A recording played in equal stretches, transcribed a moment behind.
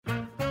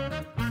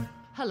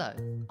Hello,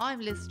 I'm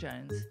Liz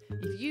Jones.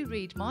 If you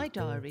read my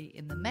diary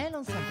in the Mail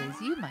on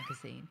Sunday's You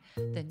magazine,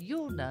 then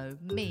you'll know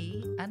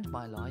me and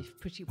my life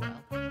pretty well.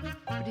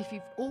 But if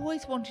you've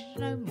always wanted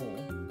to know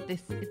more,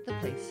 this is the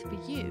place for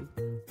you.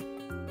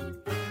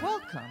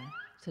 Welcome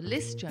to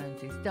Liz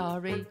Jones's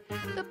Diary,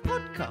 the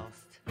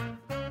podcast.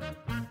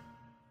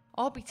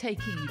 I'll be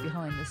taking you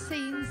behind the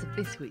scenes of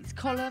this week's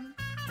column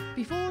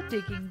before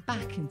digging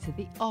back into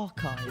the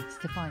archives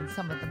to find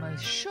some of the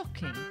most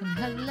shocking and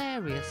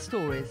hilarious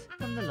stories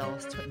from the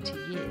last 20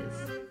 years.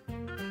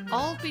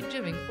 I'll be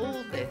doing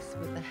all this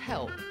with the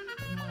help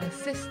of my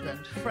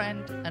assistant,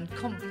 friend and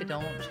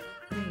confidant,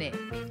 Nick.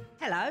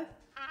 Hello.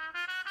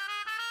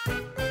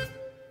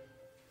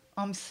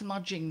 I'm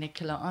smudging,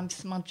 Nicola. I'm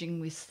smudging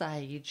with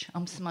sage.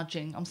 I'm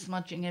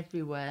smudging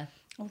everywhere.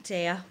 Oh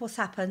dear, what's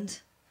happened?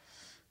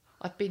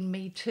 I've been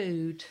Me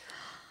Too'd.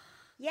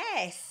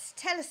 Yes,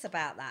 tell us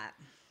about that.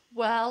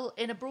 Well,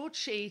 in a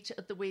broadsheet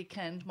at the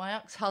weekend, my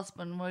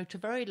ex-husband wrote a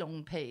very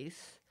long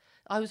piece.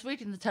 I was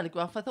reading the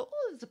Telegraph. I thought,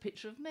 oh, there's a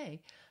picture of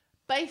me.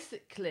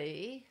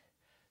 Basically,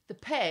 the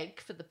peg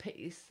for the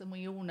piece, and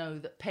we all know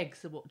that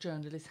pegs are what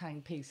journalists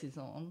hang pieces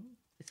on.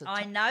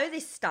 I know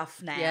this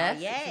stuff now.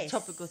 Yes. It's a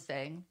topical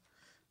thing.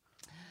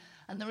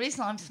 And the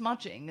reason I'm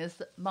smudging is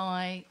that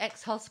my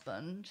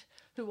ex-husband,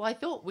 who I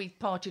thought we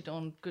parted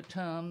on good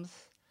terms,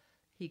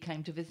 he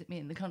came to visit me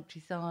in the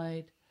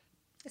countryside.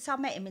 So I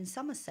met him in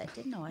Somerset,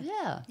 didn't I?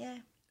 Yeah. Yeah.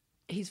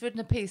 He's written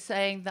a piece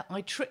saying that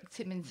I tricked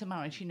him into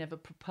marriage. He never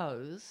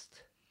proposed.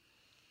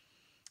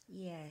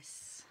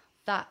 Yes.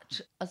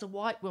 That, as a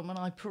white woman,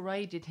 I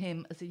paraded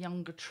him as a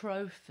younger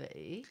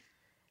trophy.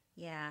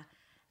 Yeah.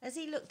 Has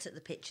he looked at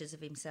the pictures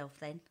of himself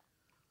then?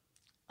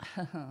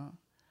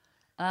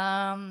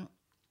 And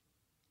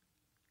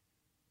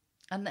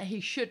that he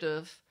should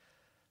have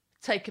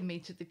taken me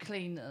to the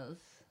cleaners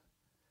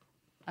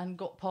and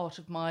got part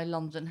of my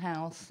London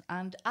house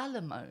and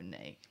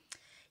alimony.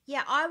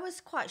 Yeah, I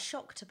was quite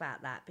shocked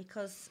about that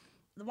because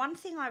the one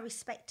thing I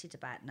respected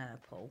about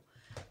Nurple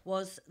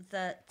was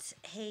that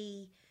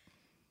he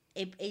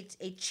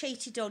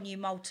cheated on you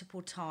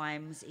multiple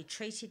times. He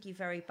treated you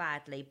very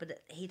badly,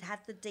 but he'd had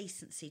the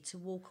decency to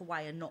walk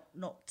away and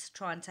not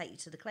try and take you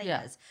to the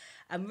cleaners.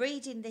 Yeah. And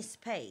reading this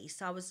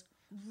piece, I was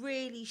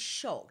really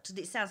shocked. And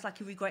it sounds like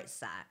he regrets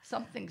that.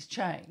 Something's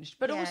changed.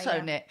 But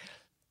Nick,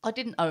 I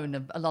didn't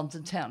own a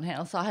London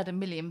townhouse. I had £1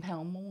 million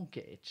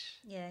mortgage.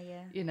 Yeah.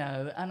 You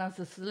know, and as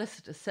the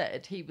solicitor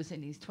said, he was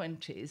in his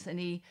 20s and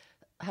he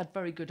had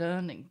very good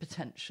earning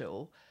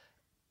potential.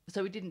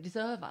 So he didn't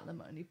deserve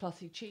alimony, plus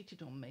he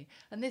cheated on me.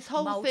 And this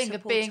whole thing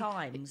of being...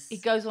 times. He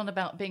goes on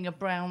about being a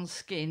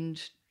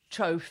brown-skinned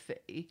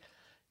trophy.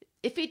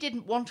 If he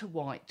didn't want a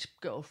white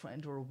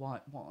girlfriend or a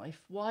white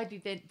wife, why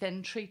did he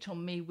then treat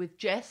on me with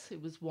Jess, who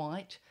was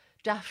white,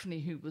 Daphne,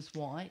 who was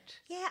white?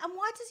 Yeah, and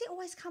why does it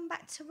always come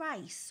back to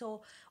race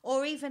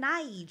or even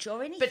age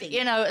or anything? But,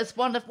 you know, as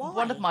one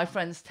of my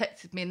friends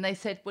texted me and they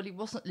said, well, he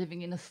wasn't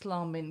living in a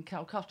slum in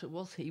Calcutta,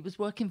 was he? He was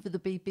working for the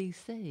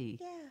BBC.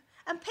 Yeah.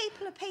 And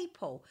people are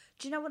people.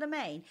 Do you know what I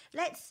mean?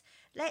 Let's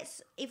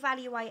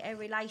evaluate our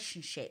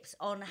relationships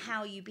on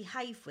how you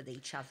behave with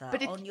each other,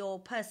 on your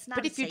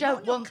personality. But if you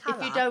don't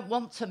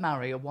want to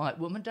marry a white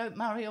woman, don't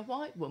marry a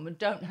white woman.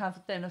 Don't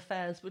have then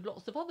affairs with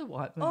lots of other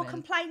white women. Or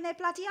complain they're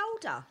bloody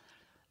older.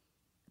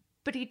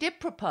 But he did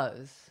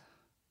propose.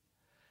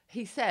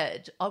 He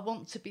said, I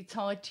want to be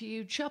tied to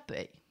you,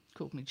 chubby.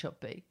 Called me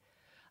chubby.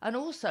 And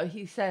also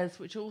he says,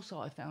 which also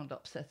I found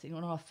upsetting,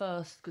 on our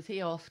first, because he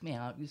asked me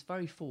out, he was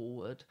very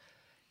forward.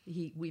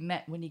 We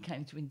met when he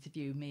came to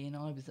interview me and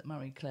I was at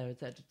Marie Claire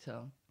as editor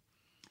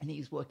and he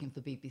was working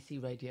for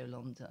BBC Radio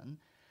London.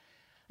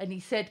 And he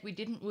said we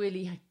didn't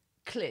really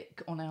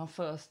click on our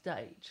first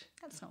date.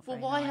 That's not very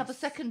nice. Well, why have a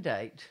second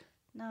date?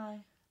 No.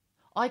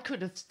 I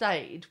could have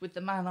stayed with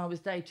the man I was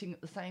dating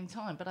at the same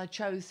time, but I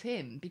chose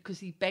him because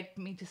he begged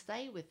me to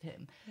stay with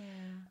him. Yeah.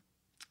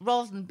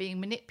 Rather than being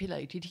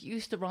manipulated, he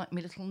used to write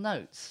me little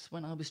notes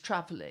when I was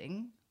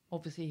travelling.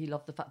 Obviously, he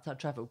loved the fact I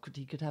travelled because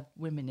he could have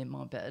women in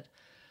my bed,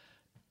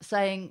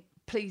 saying,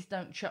 please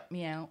don't shut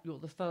me out. You're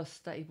the first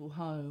stable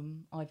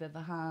home I've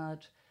ever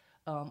had.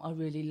 I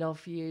really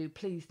love you.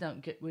 Please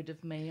don't get rid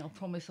of me. I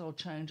promise I'll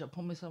change. I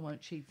promise I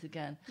won't cheat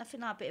again.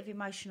 Nothing like a bit of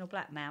emotional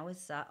blackmail,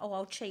 is that? Oh,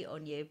 I'll cheat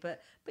on you,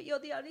 but you're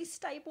the only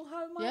stable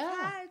home I've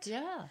had.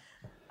 Yeah.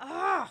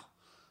 Ah.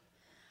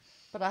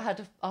 But I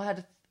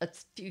had a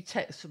few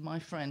texts from my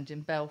friend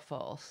in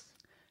Belfast,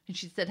 and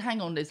she said,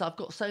 hang on, Liz, I've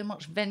got so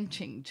much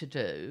venting to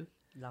do.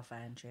 Love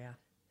Andrea.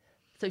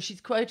 So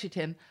she's quoted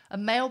him,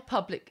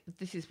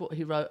 this is what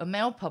he wrote, a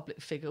male public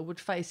figure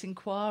would face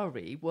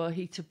inquiry were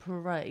he to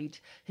parade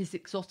his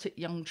exotic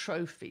young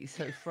trophy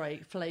so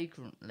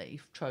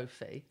flagrantly.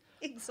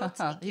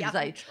 Exotic he was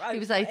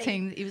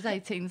trophy. He was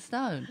 18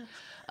 stone.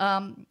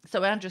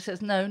 So Andrea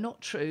says, no,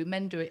 not true.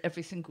 Men do it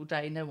every single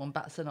day. No one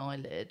bats an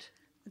eyelid.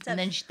 And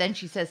then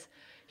she says,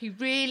 he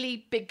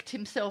really bigged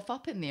himself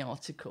up in the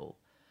article.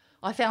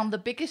 I found the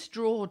biggest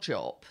draw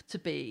job to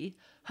be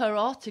her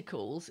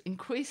articles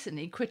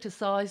increasingly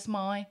criticised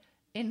my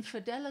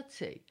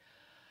infidelity.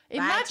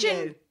 Bad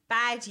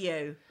Bad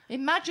you.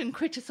 Imagine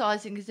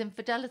criticising his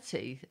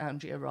infidelity,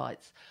 Andrea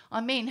writes. I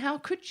mean, how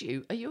could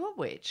you? Are you a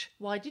witch?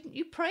 Why didn't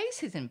you praise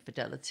his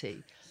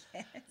infidelity?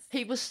 Yes.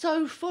 He was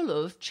so full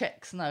of,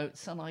 checks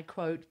notes, and I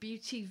quote,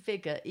 beauty,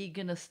 vigour,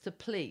 eagerness to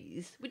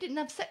please. We didn't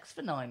have sex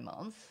for 9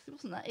 months. He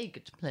wasn't that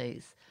eager to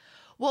please.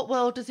 What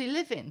world does he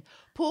live in?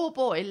 Poor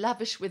boy,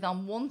 lavish with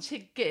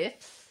unwanted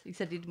gifts. He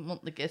said he didn't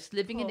want the gifts.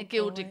 Living in a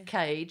gilded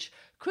cage,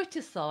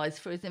 criticised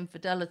for his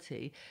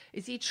infidelity.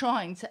 Is he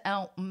trying to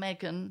out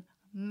Meghan?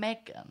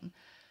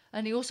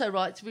 And he also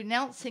writes,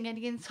 renouncing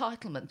any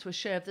entitlement to a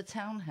share of the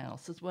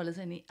townhouse as well as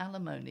any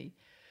alimony.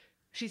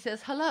 She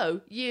says,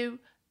 hello, you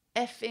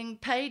effing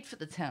paid for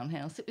the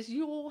townhouse. It was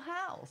your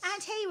house.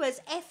 And he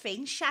was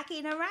effing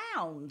shagging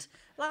around.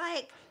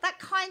 Like, that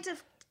kind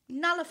of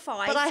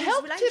nullifies but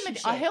his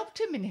relationship. I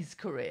helped him in his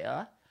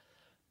career.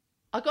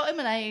 I got him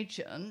an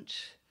agent.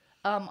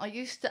 I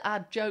used to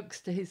add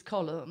jokes to his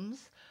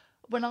columns.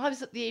 When I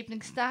was at the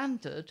Evening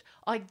Standard,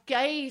 I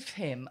gave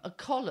him a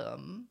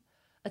column,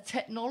 a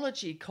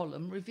technology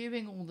column,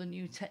 reviewing all the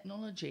new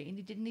technology, and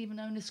he didn't even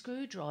own a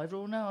screwdriver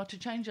or know how to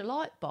change a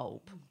light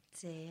bulb. Oh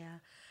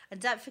dear. And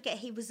don't forget,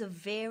 he was a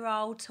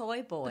virile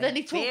toy boy. But then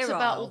he talks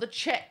about all the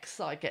checks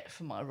I get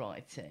for my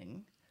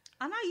writing.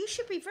 I know, you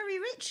should be very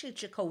rich,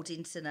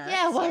 according to Nurse.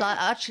 Yeah, well,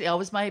 I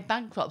was made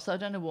bankrupt, so I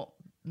don't know what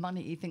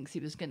money he thinks he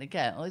was going to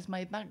get. I was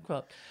made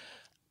bankrupt.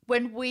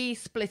 When we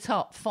split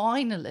up,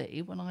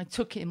 finally, when I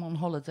took him on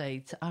holiday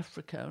to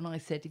Africa, and I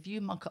said, if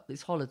you muck up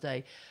this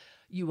holiday,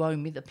 you owe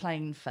me the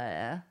plane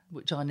fare,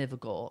 which I never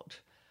got.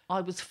 I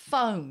was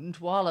phoned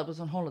while I was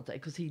on holiday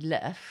because he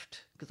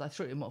left, because I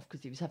threw him off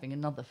because he was having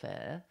another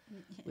affair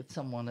with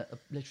someone at a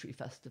literary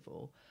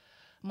festival.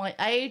 My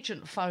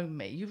agent phoned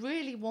me. You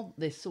really want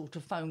this sort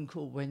of phone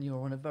call when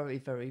you're on a very,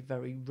 very,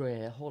 very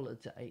rare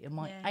holiday. And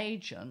my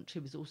agent, who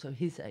was also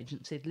his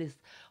agent, said, Liz,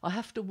 I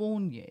have to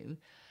warn you,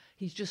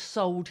 he's just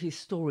sold his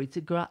story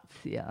to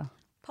Grazia.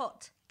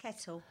 Pot,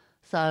 kettle.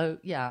 So,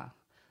 yeah.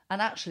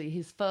 And actually,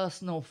 his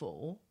first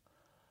novel,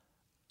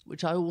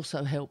 which I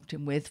also helped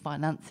him with,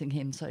 financing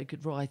him so he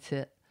could write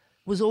it,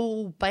 was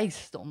all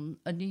based on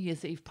a New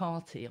Year's Eve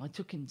party I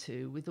took him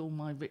to with all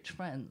my rich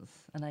friends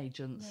and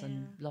agents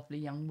and lovely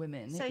young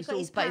women. So he got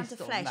his pound of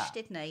flesh,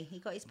 didn't he? He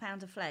got his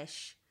pound of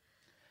flesh.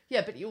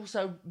 Yeah, but he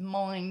also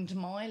mined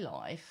my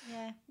life.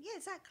 Yeah,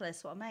 exactly.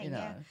 That's what I mean. You know.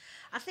 Yeah,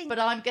 I think. But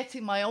I'm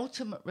getting my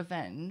ultimate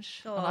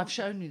revenge, and I've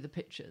shown you the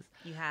pictures.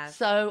 You have.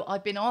 So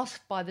I've been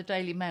asked by the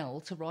Daily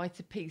Mail to write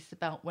a piece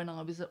about when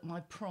I was at my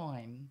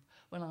prime,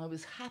 when I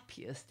was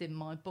happiest in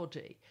my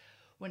body,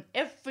 when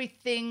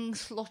everything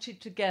slotted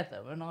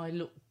together and I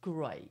looked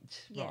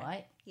great,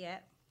 right? Yeah.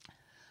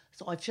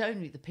 So I've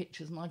shown you the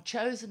pictures, and I've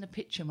chosen a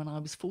picture when I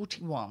was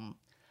 41,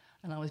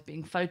 and I was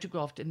being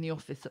photographed in the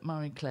office at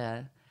Marie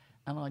Claire,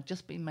 and I'd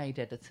just been made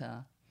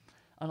editor,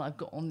 and I've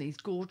got on these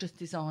gorgeous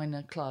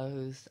designer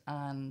clothes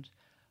and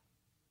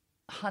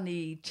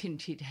honey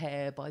tinted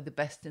hair by the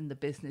best in the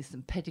business,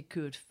 and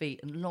pedicured feet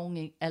and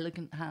long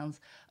elegant hands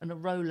and a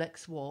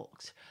Rolex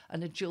watch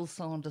and a Jill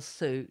Sanders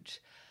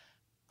suit.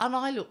 And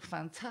I look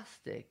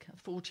fantastic at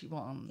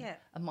 41. Yeah.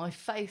 And my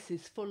face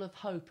is full of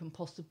hope and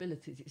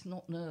possibilities. It's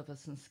not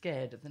nervous and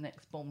scared of the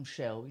next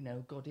bombshell, you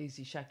know, God, is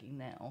he shagging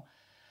now?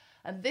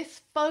 And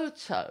this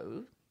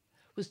photo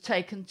was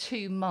taken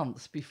 2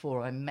 months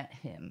before I met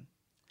him.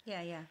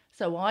 Yeah.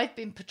 So I've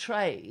been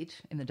portrayed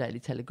in the Daily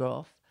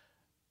Telegraph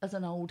as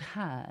an old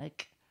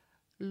hag.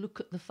 Look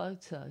at the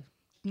photo.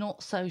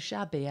 Not so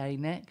shabby, eh,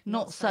 Nick?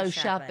 Not so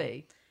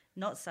shabby.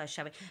 Not so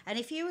shabby. And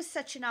if you were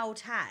such an old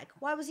hag,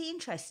 why was he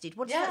interested?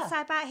 What does that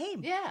say about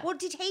him? Yeah. What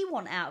did he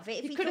want out of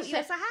it if he thought you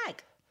was a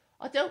hag?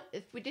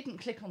 If we didn't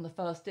click on the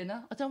first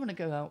dinner, I don't want to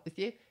go out with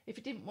you. If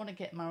you didn't want to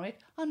get married,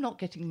 I'm not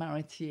getting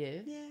married to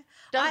you. Yeah.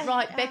 Don't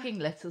write begging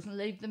letters and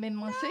leave them in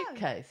my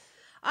suitcase.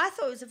 I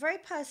thought it was a very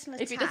personal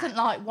attack. If he doesn't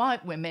like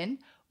white women,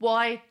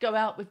 why go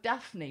out with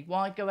Daphne?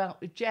 Why go out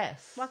with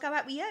Jess? Why go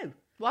out with you?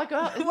 Why go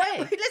out with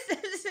me?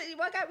 Listen,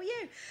 why go out with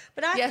you?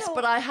 But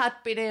but I had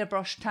been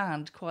airbrush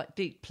tanned quite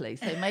deeply,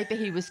 so maybe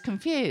he was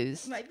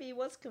confused. Maybe he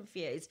was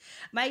confused.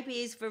 Maybe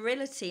his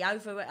virility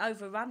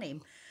overrun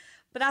him.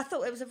 But I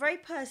thought it was a very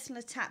personal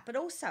attack. But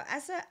also,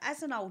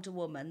 as an older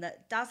woman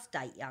that does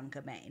date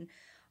younger men,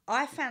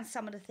 I found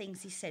some of the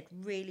things he said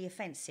really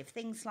offensive.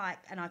 Things like,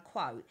 and I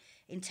quote,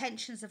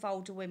 intentions of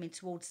older women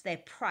towards their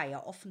prey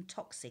are often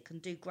toxic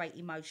and do great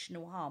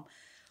emotional harm.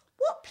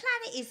 What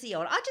planet is he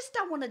on? I just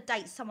don't want to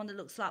date someone that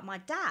looks like my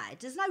dad.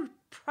 There's no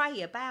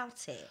prey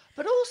about it.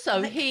 But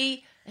also,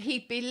 he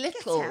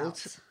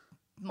belittled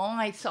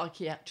my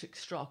psychiatric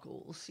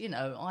struggles. You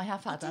know, I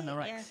have had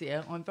anorexia.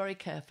 Yeah. I'm very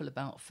careful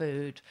about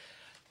food.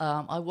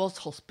 I was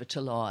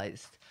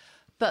hospitalised.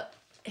 But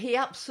he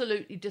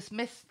absolutely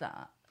dismissed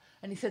that.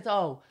 And he said,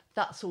 oh,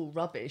 that's all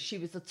rubbish. She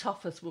was the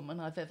toughest woman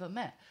I've ever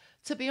met.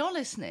 To be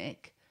honest,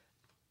 Nick,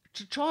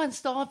 to try and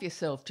starve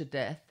yourself to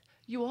death,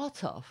 you are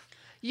tough.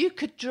 You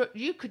could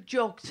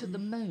jog to the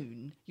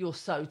moon. You're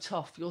so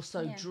tough. You're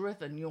so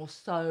driven. You're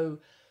so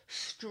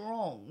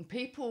strong.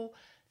 People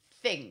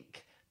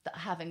think that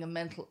having a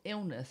mental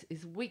illness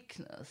is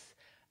weakness.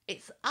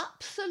 It's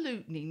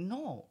absolutely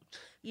not.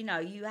 You know,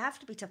 you have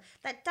to be tough.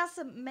 That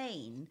doesn't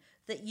mean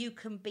that you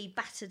can be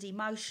battered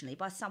emotionally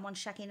by someone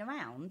shagging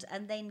around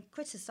and then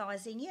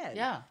criticising you.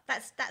 Yeah.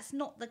 That's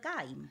not the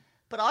game.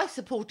 But I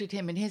supported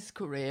him in his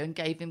career and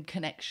gave him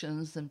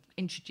connections and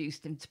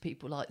introduced him to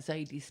people like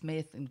Zadie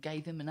Smith and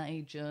gave him an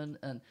agent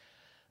and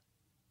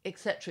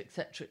etc.,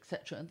 etc.,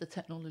 etc. And the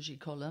technology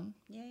column.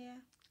 Yeah.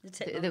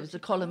 There was a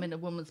column in a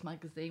woman's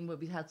magazine where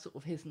we had sort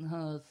of his and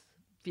hers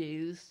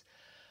views.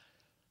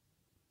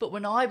 But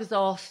when I was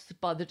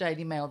asked by the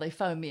Daily Mail, they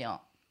phoned me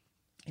up.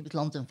 It was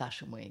London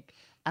Fashion Week.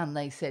 And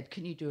they said,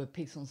 can you do a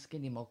piece on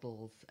skinny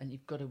models? And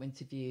you've got to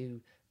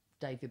interview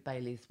David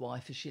Bailey's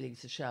wife as she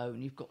leaves the show.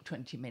 And you've got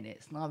 20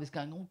 minutes. And I was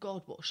going, oh,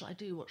 God, what shall I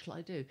do? What shall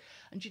I do?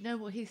 And do you know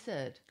what he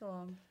said? Go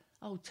on.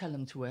 Oh, tell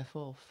them to F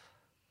off.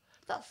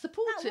 That's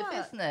supportive,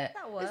 isn't it?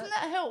 That works. Isn't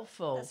that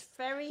helpful? That's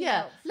very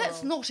yeah, helpful.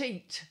 let's not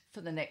eat for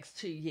the next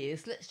 2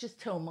 years. Let's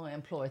just tell my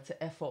employer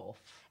to F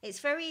off. It's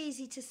very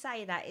easy to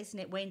say that, isn't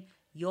it, when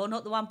you're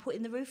not the one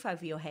putting the roof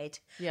over your head.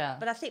 Yeah.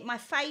 But I think my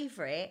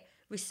favourite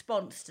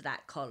response to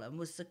that column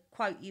was the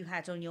quote you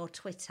had on your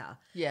Twitter.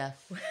 Yes.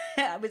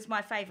 It was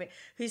my favourite,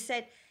 who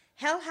said,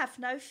 hell hath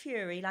no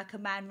fury like a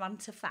man run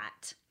to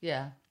fat.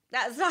 Yeah.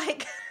 That's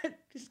like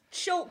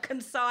short,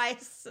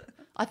 concise.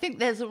 I think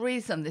there's a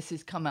reason this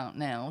has come out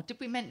now. Did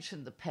we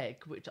mention the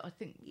peg, which I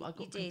think I got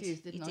You did.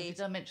 confused, didn't You I? did.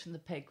 Did I mention the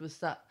peg? Was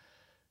that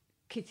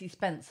Kitty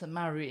Spencer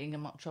marrying a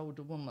much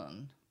older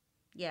woman?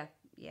 Yeah.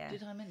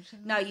 Did I mention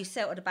that? No, you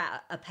settled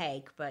about a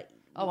peg, but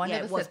Oh, I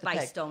never it was said the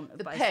based peg. on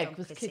The based peg on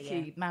was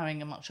Kitty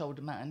marrying a much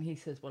older man. He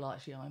says, well,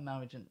 actually, I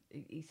married, and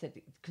he said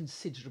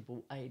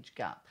considerable age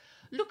gap.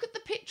 Look at the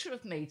picture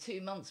of me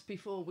 2 months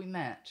before we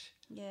met.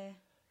 Yeah.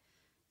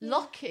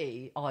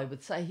 Lucky, I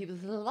would say he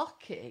was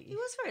lucky. He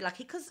was very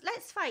lucky because,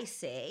 let's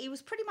face it, he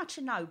was pretty much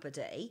a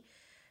nobody.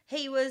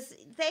 He was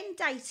then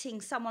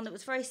dating someone that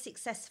was very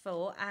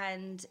successful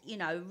and, you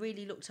know,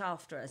 really looked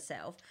after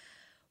herself.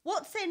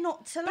 What's there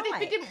not to But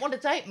like? if you didn't want to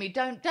date me,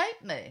 don't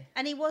date me.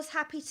 And he was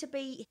happy to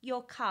be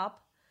your cub,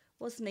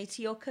 wasn't he,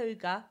 to your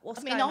cougar?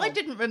 I mean, I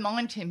didn't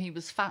remind him he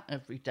was fat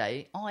every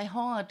day. I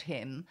hired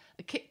him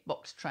a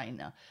kickbox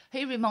trainer.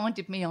 He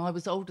reminded me I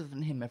was older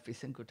than him every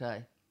single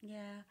day.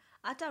 Yeah.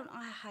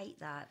 I hate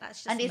that.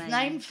 That's just And his mean.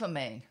 name for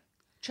me,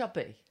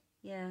 Chubby.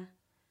 Yeah.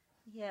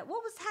 Yeah.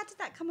 How did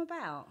that come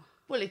about?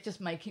 Well, it's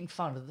just making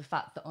fun of the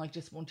fact that I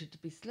just wanted to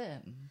be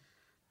slim.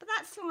 But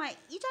that's like,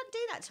 you don't do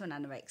that to an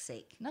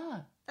anorexic.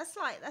 No. That's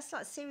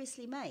like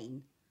seriously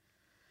mean.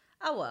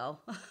 Oh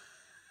well.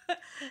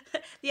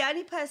 The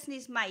only person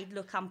he's made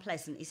look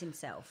unpleasant is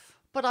himself.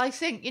 But I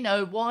think, you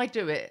know, why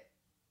do it?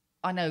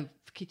 I know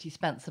Kitty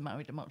Spencer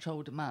married a much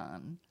older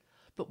man,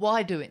 but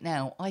why do it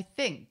now? I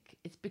think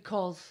it's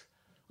because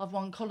I've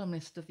won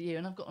Columnist of the Year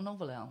and I've got a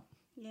novel out.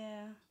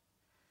 Yeah.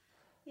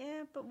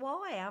 Yeah, but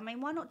why? I mean,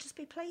 why not just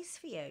be pleased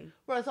for you?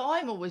 Whereas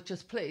I'm always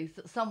just pleased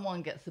that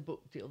someone gets a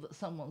book deal, that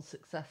someone's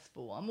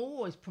successful. I'm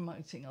always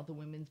promoting other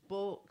women's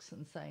books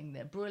and saying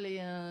they're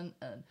brilliant.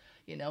 And,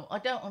 you know, I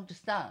don't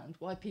understand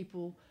why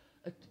people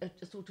are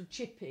sort of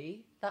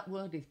chippy, that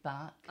word is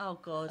back, Oh,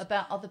 God.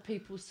 about other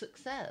people's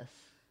success.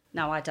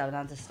 No, I don't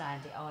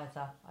understand it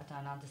either. I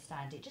don't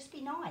understand it. Just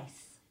be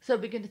nice. So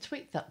we're going to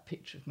tweet that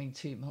picture of me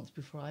 2 months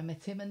before I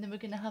met him, and then we're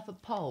going to have a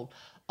poll.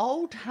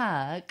 Old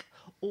hag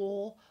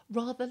or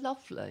rather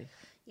lovely?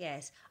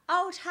 Yes.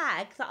 Old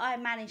hag that I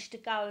managed to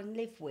go and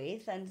live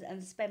with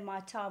and spend my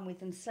time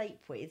with and sleep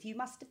with, you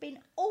must have been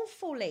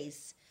awful,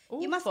 Liz.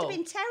 You must have Awful.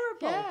 been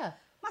terrible. Yeah.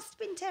 Must have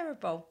been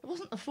terrible. It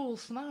wasn't a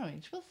false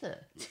marriage, was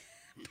it?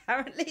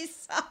 Apparently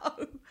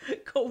so,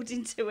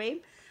 according to him.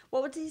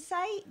 What did he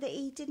say? That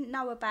he didn't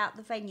know about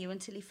the venue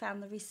until he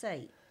found the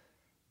receipt.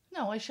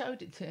 No, I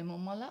showed it to him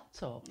on my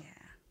laptop. Yeah.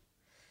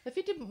 If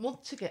you didn't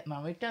want to get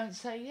married, don't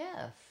say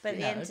yes. But at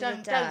You the know, end of the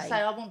don't day- say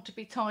I want to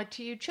be tied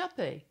to you,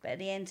 Chubby. But at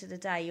the end of the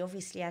day, he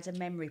obviously had a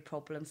memory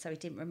problem, so he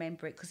didn't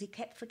remember it because he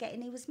kept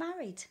forgetting he was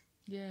married.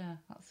 Yeah,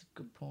 that's a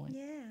good point.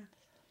 Yeah.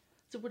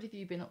 So what have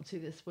you been up to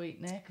this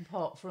week, Nick,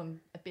 apart from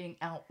being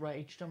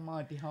outraged on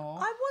my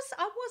behalf? I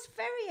was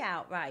very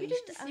outraged.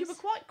 You were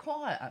quite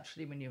quiet,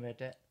 actually, when you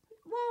read it.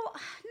 Well,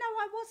 no,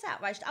 I was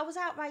outraged. I was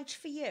outraged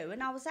for you,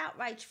 and I was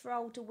outraged for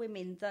older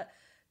women that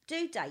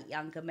do date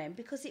younger men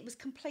because it was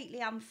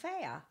completely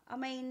unfair. I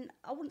mean,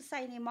 I wouldn't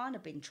say any of mine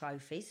have been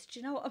trophies. Do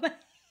you know what I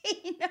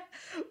mean?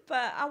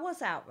 But I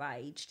was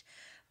outraged.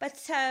 But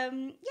yeah,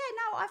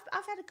 no,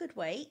 I've had a good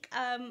week.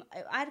 I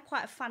had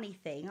quite a funny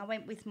thing. I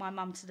went with my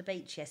mum to the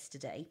beach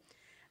yesterday,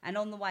 and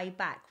on the way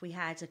back, we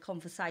had a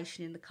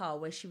conversation in the car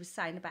where she was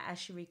saying about how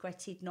she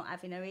regretted not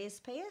having her ears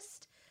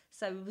pierced.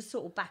 So we were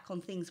sort of back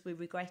on things we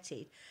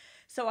regretted.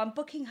 So I'm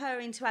booking her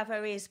in to have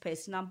her ears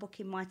pierced, and I'm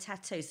booking my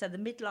tattoo. So the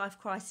midlife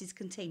crisis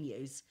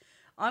continues.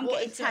 I'm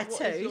getting tattooed.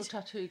 What is your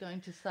tattoo going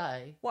to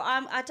say? Well,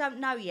 I don't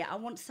know yet. I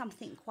want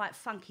something quite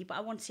funky, but I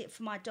want it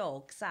for my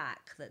dog,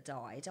 Zach, that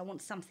died. I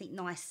want something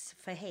nice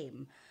for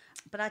him.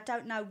 But I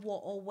don't know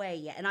what or where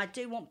yet. And I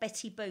do want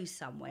Betty Boo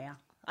somewhere.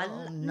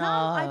 No,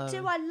 I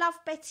do. I love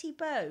Betty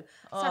Boo.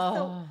 So I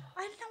thought,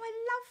 I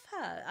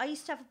love her. I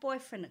used to have a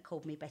boyfriend that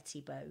called me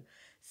Betty Boo.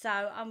 So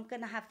I'm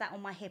going to have that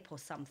on my hip or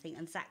something,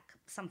 and Zach,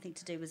 something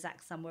to do with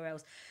Zach somewhere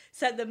else.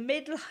 So the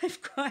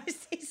midlife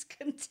crisis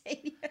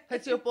continues.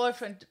 Has your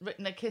boyfriend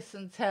written a kiss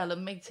and tell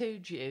and me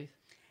too'd you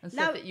and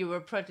said that you were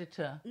a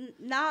predator? No,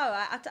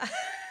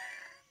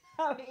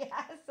 no, he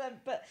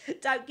hasn't. But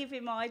don't give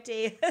him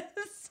ideas.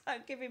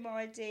 Don't give him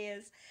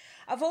ideas.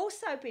 I've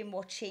also been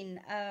watching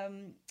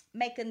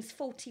Meghan's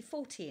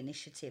 40/40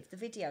 initiative, the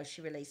video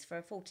she released for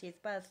her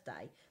 40th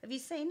birthday. Have you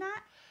seen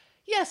that?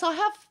 Yes, I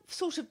have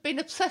sort of been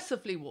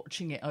obsessively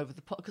watching it over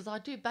the pot because I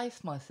do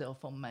base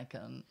myself on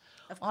Meghan.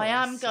 Of course, I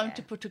am going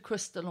to put a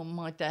crystal on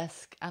my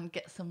desk and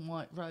get some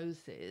white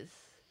roses.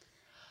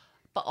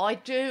 But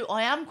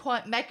I am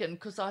quite Meghan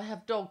because I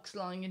have dogs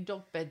lying in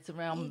dog beds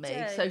around me.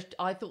 do. So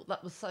I thought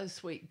that was so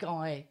sweet,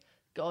 Guy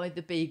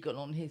the beagle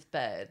on his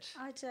bed.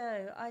 I do.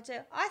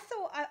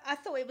 I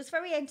thought it was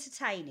very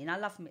entertaining. I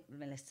love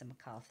Melissa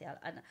McCarthy,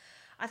 and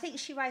I think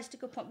she raised a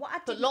good point.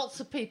 But lots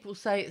of people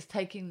say it's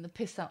taking the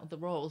piss out of the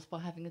royals by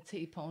having a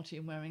tea party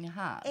and wearing a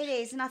hat. It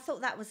is, and I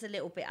thought that was a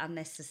little bit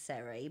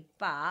unnecessary,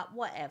 but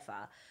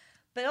whatever.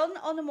 But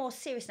on a more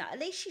serious note, at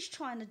least she's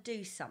trying to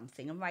do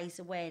something and raise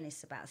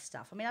awareness about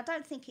stuff. I mean, I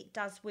don't think it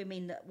does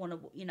women that want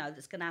to,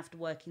 that's going to have to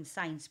work in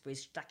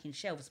Sainsbury's stacking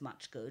shelves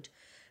much good.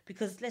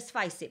 Because let's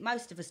face it,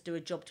 most of us do a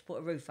job to put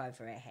a roof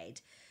over our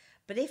head.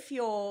 But if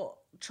you're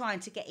trying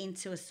to get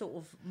into a sort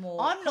of more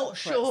I'm not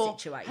sure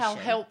situation, how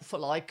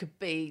helpful I could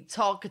be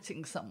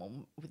targeting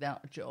someone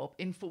without a job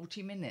in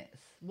 40 minutes.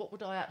 What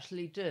would I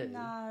actually do?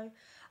 No,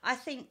 I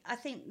think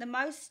the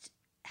most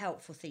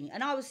helpful thing,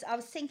 and I was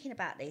thinking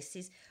about this,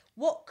 is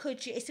what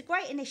could you? It's a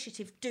great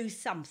initiative. Do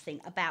something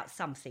about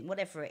something,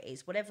 whatever it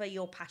is, whatever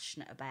you're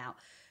passionate about.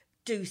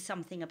 Do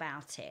something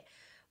about it.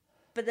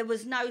 But there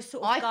was no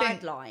sort of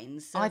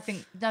guidelines. I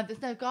think, no,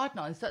 there's no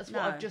guidelines. That's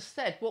what I've just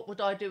said. What would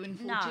I do in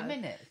 40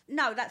 minutes?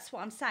 No, that's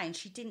what I'm saying.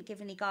 She didn't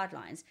give any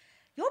guidelines.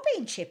 You're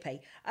being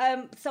chippy.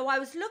 So I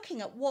was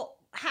looking at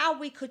how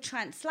we could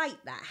translate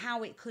that,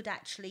 how it could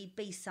actually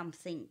be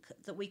something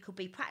that we could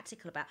be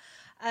practical about.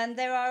 And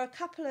there are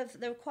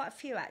quite a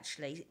few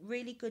actually,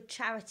 really good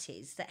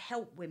charities that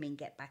help women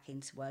get back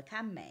into work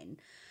and men.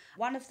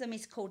 One of them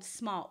is called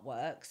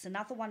SmartWorks.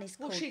 Another one is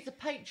called... Well, she's a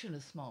patron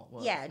of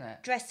SmartWorks, yeah, isn't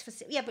it? Dress for...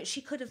 Yeah, but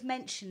she could have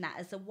mentioned that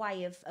as a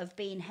way of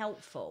being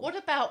helpful. What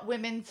about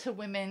Women to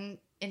Women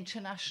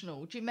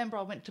International? Do you remember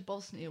I went to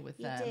Bosnia with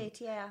them? You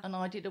did, yeah. And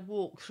I did a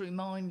walk through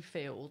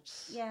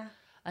minefields. Yeah.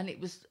 And it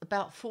was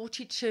about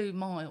 42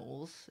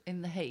 miles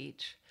in the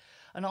heat.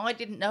 And I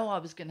didn't know I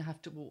was going to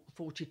have to walk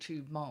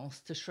 42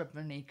 miles to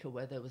Srebrenica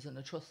where there was an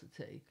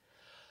atrocity.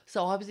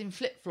 So I was in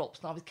flip-flops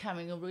and I was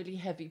carrying a really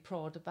heavy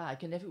Prada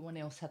bag, and everyone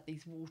else had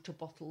these water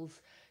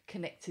bottles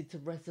connected to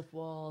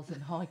reservoirs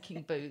and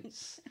hiking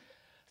boots.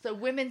 So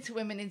Women to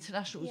Women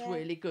International was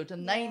really good,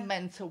 and they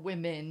mentor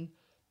women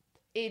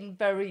in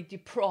very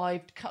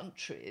deprived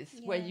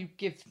countries where you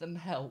give them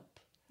help.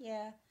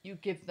 Yeah. You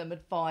give them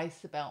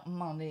advice about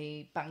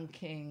money,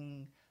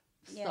 banking,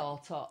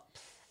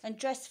 startups. And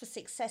Dress for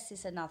Success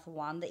is another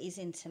one that is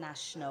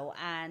international,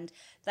 and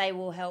they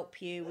will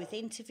help you with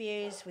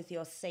interviews, with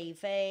your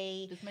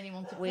CV. Does many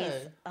want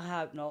to I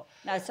hope not.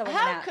 No, someone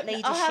out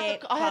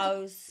leadership,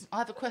 pose. I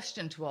have a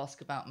question to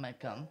ask about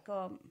Meghan. Go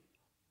on.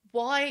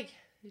 Why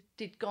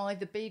did Guy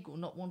the Beagle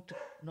not want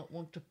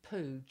to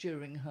poo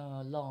during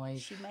her live?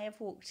 She may have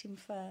walked in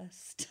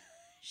first.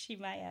 She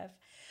may have.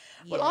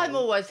 Well, I'm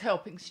always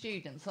helping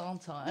students,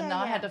 aren't I? And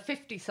I had a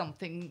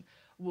 50-something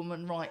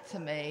woman write to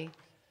me.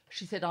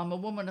 She said, I'm a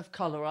woman of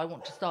colour. I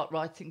want to start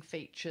writing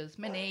features.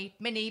 Minnie,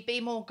 be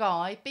more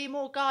Guy. Be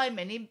more Guy,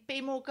 Minnie. Be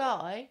more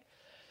Guy.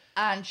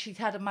 And she's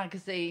had a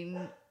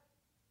magazine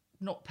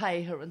not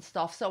pay her and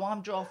stuff. So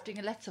I'm drafting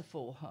a letter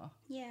for her.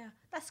 Yeah,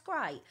 that's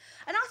great.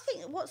 And I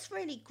think what's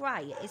really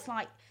great is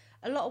like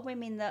a lot of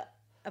women that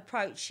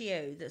approach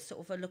you that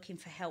sort of are looking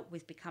for help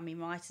with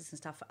becoming writers and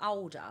stuff are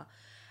older.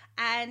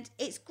 And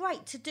it's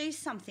great to do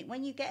something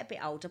when you get a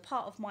bit older.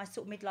 Part of my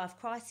sort of midlife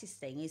crisis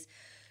thing is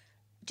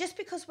just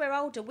because we're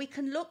older, we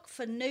can look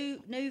for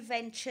new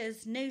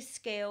ventures, new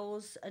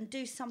skills, and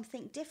do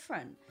something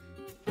different.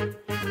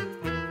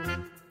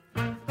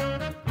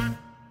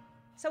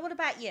 So what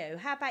about you?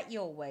 How about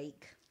your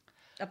week?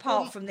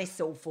 Apart from this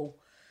awful.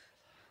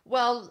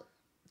 Well,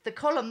 the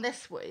column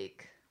this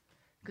week,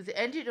 because it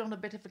ended on a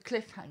bit of a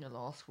cliffhanger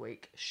last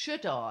week.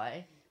 Should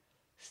I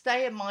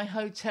stay in my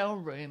hotel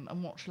room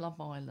and watch Love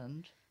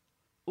Island,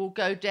 or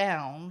go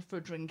down for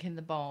a drink in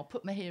the bar,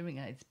 put my hearing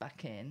aids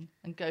back in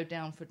and go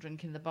down for a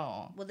drink in the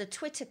bar? Well, the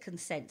Twitter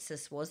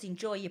consensus was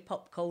enjoy your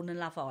popcorn and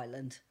Love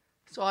Island.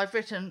 So I've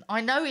written,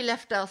 I know he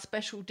left our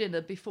special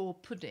dinner before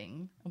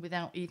pudding and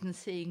without even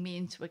seeing me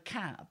into a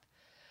cab.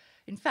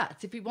 In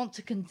fact, if we want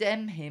to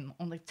condemn him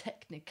on a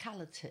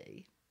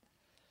technicality,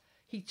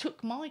 he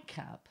took my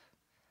cab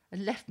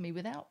and left me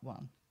without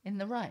one in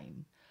the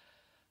rain.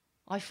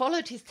 I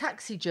followed his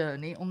taxi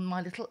journey on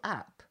my little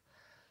app.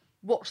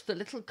 watched the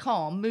little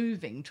car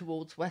moving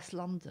towards West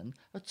London,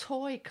 a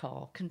toy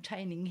car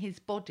containing his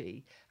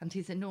body and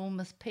his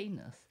enormous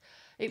penis.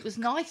 It was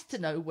nice to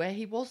know where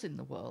he was in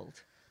the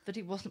world, that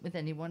he wasn't with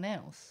anyone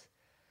else.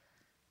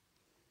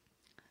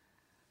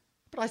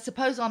 But I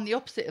suppose I'm the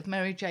opposite of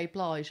Mary J.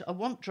 Blige. I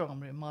want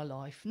drama in my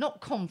life,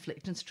 not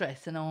conflict and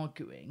stress and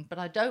arguing, but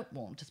I don't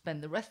want to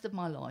spend the rest of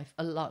my life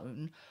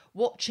alone,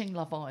 watching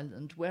Love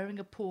Island, wearing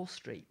a paw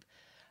streak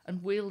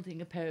and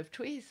wielding a pair of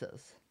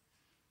tweezers.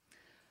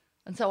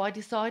 And so I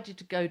decided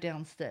to go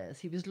downstairs.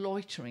 He was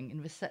loitering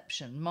in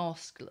reception,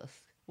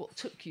 maskless. What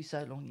took you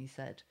so long, he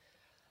said.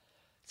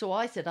 So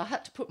I said I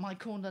had to put my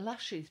corner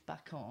lashes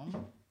back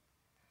on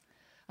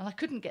and I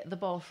couldn't get the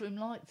bathroom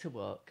light to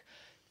work.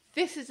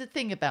 This is the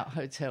thing about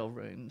hotel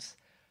rooms.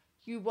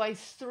 You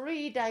waste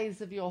 3 days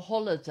of your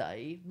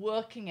holiday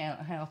working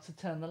out how to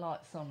turn the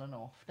lights on and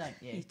off, don't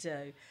you? You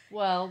do.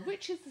 Well,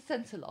 which is the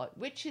centre light?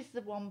 Which is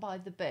the one by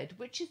the bed?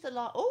 Which is the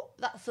light? Oh,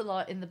 that's the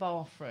light in the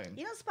bathroom.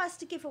 You're not supposed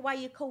to give away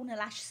your corner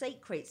lash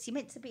secrets. You're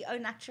meant to be au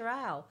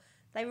naturel.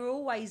 They were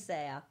always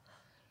there.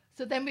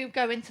 So then we would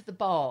go into the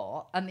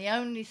bar, and the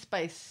only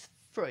space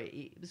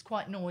free, it was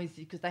quite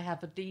noisy because they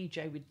have a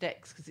DJ with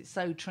decks because it's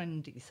so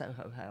trendy,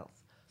 Soho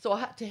House. So I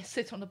had to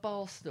sit on a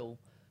bar stool.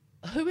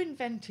 Who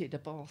invented a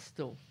bar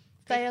stool?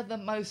 They are the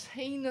most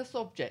heinous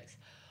objects.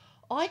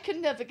 I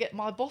can never get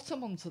my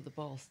bottom onto the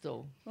bar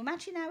stool. Well,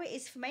 imagine how it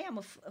is for me. I'm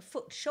a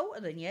foot shorter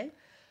than you.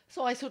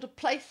 So I sort of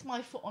placed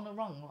my foot on a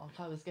rung like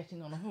I was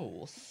getting on a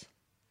horse.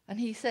 And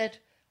he said,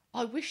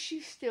 I wish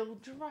you still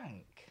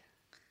drank.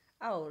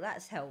 Oh,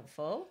 that's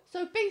helpful.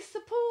 So be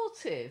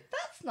supportive.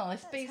 That's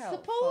nice, That's be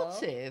helpful.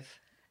 supportive.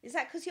 Is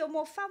that because you're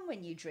more fun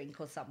when you drink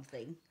or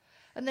something?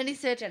 And then he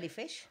said,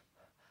 Jellyfish.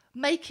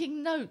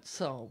 making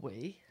notes, are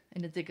we?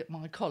 In a dig at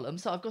my column.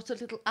 So I've got a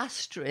little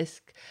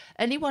asterisk.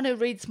 Anyone who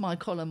reads my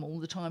column all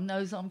the time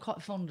knows I'm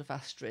quite fond of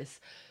asterisks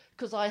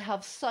because I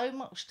have so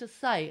much to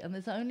say and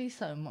there's only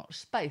so much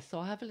space. So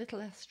I have a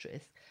little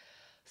asterisk.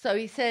 So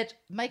he said,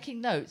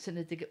 making notes in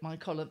a dig at my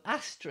column,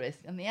 asterisk,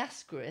 and the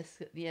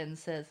asterisk at the end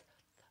says,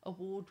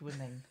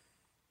 award-winning.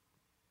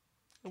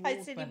 In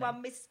case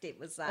anyone missed it,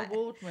 was that?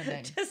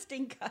 Award-winning. Just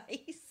in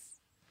case.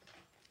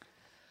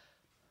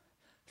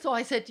 So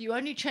I said, you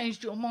only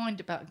changed your mind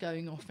about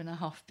going off in a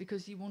huff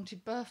because you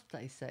wanted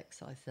birthday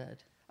sex, I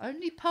said.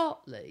 Only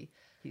partly,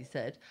 he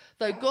said,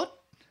 though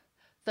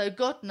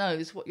God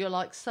knows what you're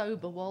like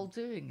sober while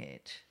doing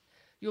it.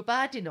 You're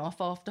bad enough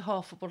after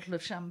half a bottle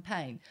of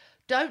champagne.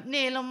 Don't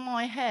kneel on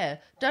my hair.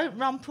 Don't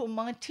rumple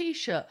my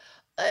T-shirt.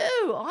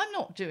 Oh, I'm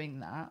not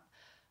doing that.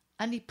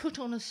 And he put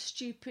on a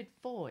stupid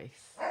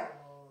voice.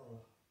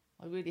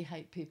 I really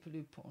hate people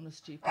who put on a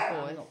stupid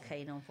voice. I'm not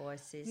keen on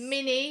voices.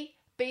 Minnie,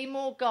 be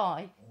more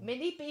guy.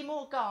 Minnie, be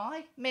more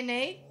guy.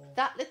 Minnie,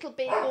 that little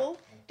beagle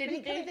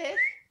didn't do this.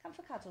 Come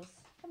for cuddles.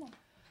 Come on.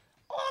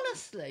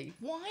 Honestly,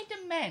 why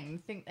do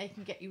men think they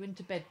can get you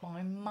into bed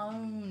by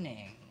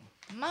moaning?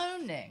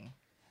 Moaning.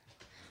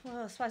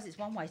 Well, I suppose it's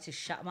one way to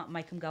shut them up and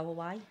make them go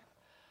away.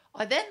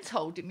 I then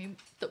told him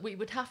that we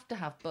would have to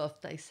have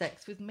birthday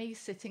sex with me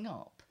sitting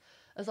up,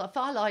 as if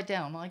I lie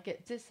down, I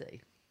get dizzy.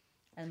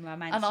 And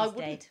romance is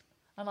dead.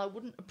 And I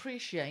wouldn't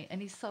appreciate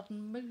any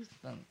sudden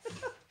movements.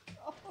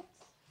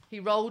 He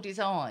rolled his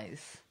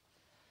eyes,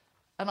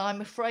 and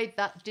I'm afraid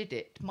that did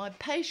it. My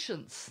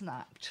patience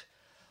snapped,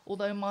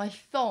 although my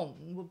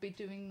thong would be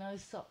doing no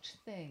such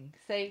thing.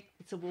 See,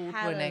 it's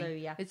award-winning.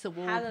 Hallelujah. It's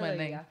award-winning.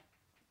 Hallelujah.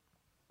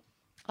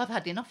 I've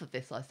had enough of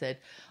this, I said,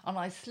 and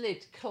I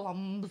slid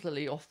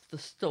clumsily off the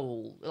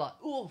stool, like,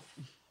 oof.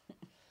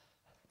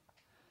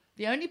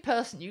 The only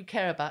person you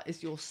care about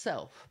is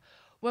yourself.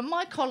 When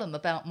my column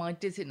about my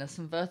dizziness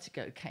and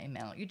vertigo came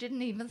out, you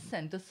didn't even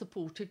send a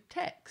supportive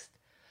text.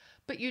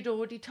 But you'd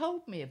already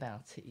told me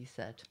about it, he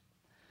said.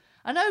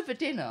 And over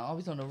dinner, I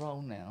was on a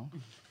roll now,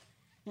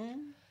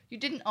 you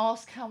didn't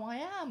ask how I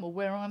am or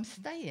where I'm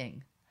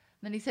staying.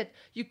 Then he said,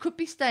 you could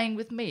be staying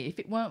with me if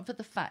it weren't for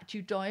the fact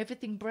you dye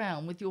everything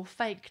brown with your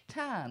fake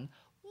tan.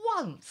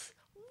 Once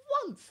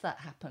that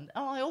happened,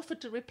 and I offered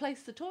to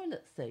replace the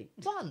toilet seat.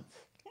 Once.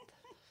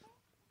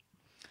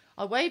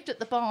 I waved at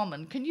the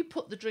barman, can you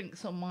put the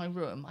drinks on my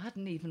room? I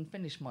hadn't even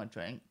finished my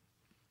drink.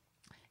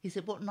 He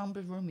said, what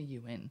number room are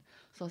you in?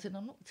 So I said,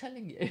 I'm not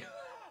telling you.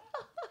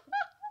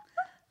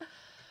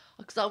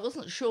 Because I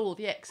wasn't sure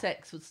the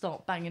XX would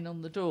start banging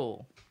on the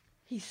door.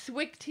 He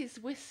swigged his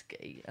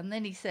whiskey and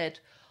then he said,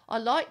 I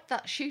liked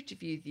that shoot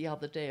of you the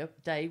other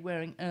day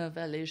wearing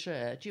Hervé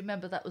Léger. Do you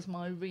remember that was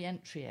my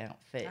re-entry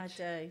outfit? I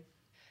do.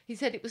 He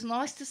said, it was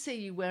nice to see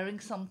you wearing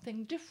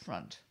something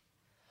different.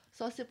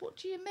 So I said, what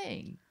do you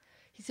mean?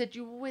 He said,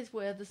 you always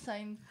wear the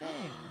same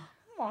thing.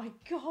 Oh my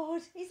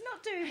God, he's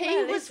not doing He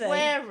well, was is he?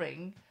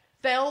 wearing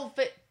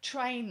velvet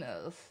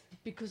trainers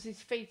because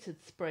his feet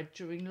had spread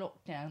during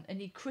lockdown, and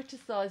he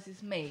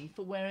criticises me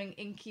for wearing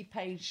inky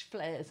page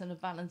flares and a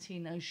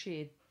Valentino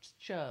sheared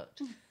shirt.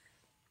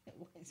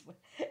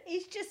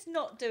 He's just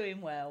not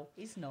doing well.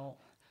 He's not.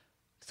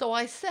 So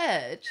I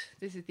said,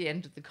 this is the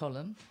end of the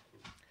column,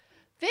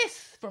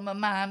 This from a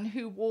man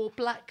who wore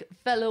black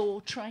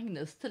velour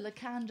trainers to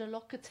Lacanda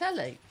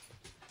Locatelli.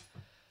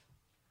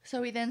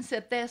 So he then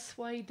said, "There's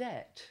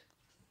Suedette."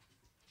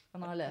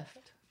 And I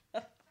left.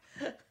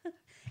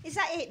 Is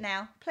that it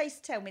now? Please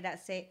tell me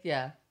that's it.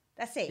 Yeah.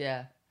 That's it.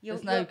 Yeah. You're,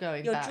 There's no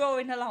going you're back.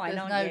 drawing a line,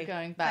 There's aren't no you?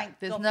 going back. Thank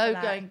There's God no for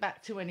that. going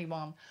back to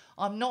anyone.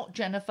 I'm not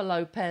Jennifer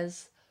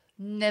Lopez.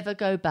 Never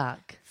go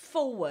back.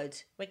 Forward.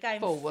 We're going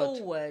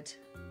forward.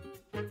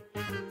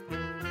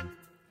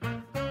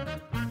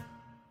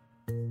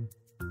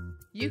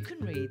 You can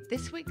read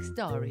this week's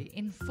diary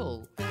in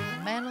full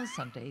in Mail on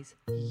Sunday's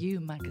You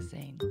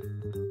magazine.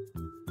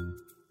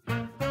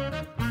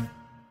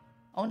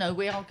 Oh no,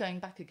 we are going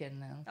back again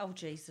now. Oh,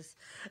 Jesus.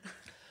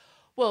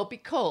 Well,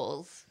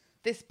 because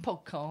this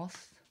podcast,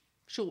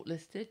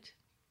 shortlisted,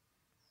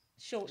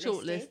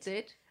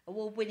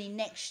 Award winning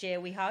next year,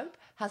 we hope.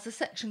 has a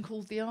section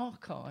called The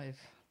Archive.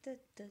 Da,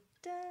 da,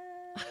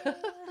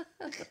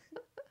 da.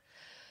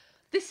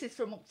 This is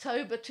from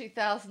October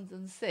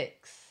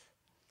 2006,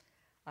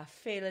 I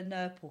feel a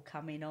Nurple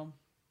coming on.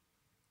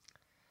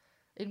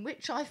 in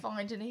which I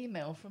find an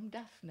email from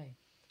Daphne,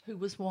 who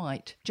was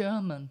white,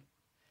 German.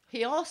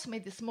 He asked me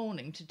this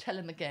morning to tell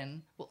him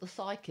again what the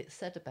psychic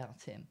said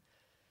about him.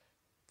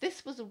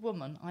 This was a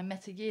woman I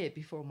met a year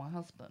before my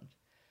husband.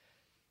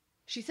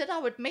 She said I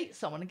would meet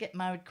someone and get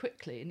married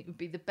quickly and it would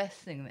be the best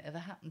thing that ever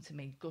happened to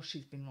me. Gosh,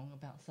 she's been wrong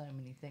about so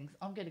many things.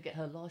 I'm going to get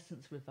her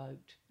licence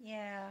revoked.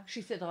 Yeah.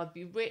 She said I'd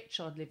be rich,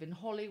 I'd live in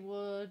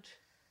Hollywood.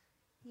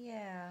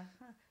 Yeah.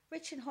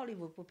 Rich in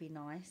Hollywood would be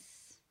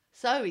nice.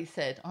 So he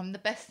said, I'm the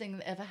best thing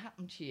that ever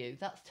happened to you.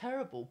 That's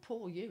terrible.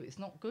 Poor you. It's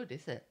not good,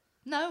 is it?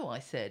 No, I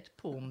said.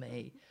 Poor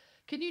me.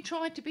 Can you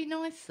try to be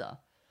nicer?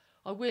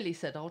 I really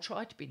said, I'll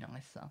try to be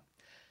nicer.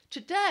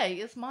 Today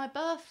is my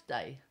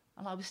birthday.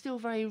 And I was still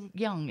very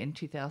young in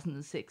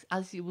 2006,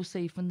 as you will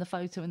see from the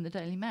photo in the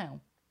Daily Mail.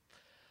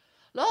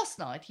 Last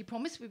night, he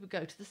promised we would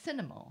go to the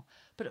cinema.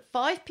 But at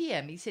 5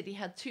 p.m, he said he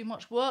had too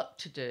much work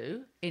to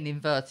do, in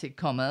inverted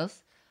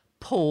commas,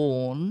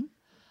 porn,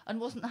 and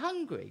wasn't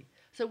hungry,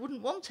 so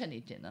wouldn't want any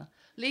dinner,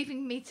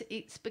 leaving me to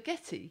eat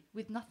spaghetti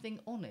with nothing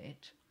on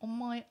it on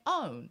my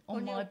own.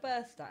 On your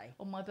birthday?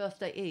 On my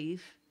birthday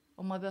eve.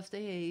 On my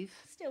birthday eve.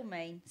 Still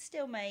mean.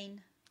 Still mean.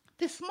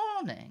 This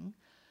morning,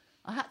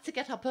 I had to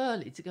get up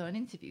early to go and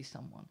interview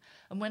someone,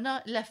 and when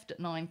I left at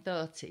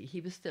 9:30,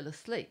 he was still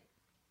asleep.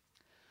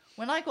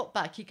 When I got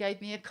back, he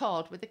gave me a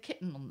card with a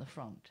kitten on the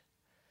front.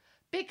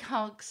 Big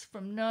hugs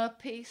from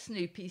Nerpy,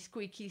 Snoopy,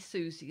 Squeaky,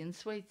 Susie and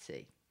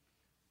Sweetie.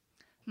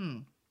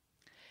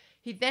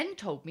 He then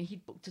told me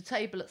he'd booked a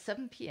table at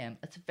 7 p.m.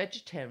 at a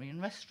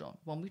vegetarian restaurant,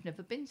 one we've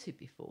never been to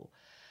before,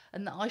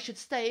 and that I should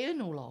stay in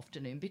all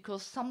afternoon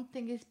because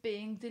something is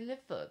being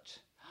delivered.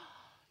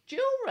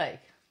 Jewellery!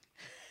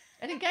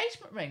 An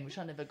engagement ring, which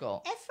I never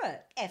got.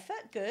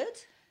 Effort, good.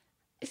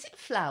 Is it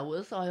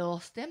flowers? I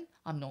asked him.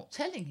 I'm not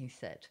telling, he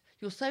said.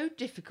 You're so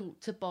difficult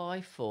to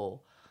buy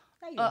for.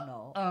 No, you're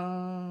not.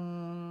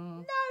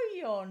 No,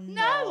 you're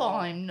not. No,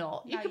 I'm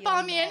not. You No, could you're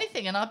buy me not.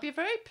 anything and I'd be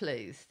very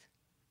pleased.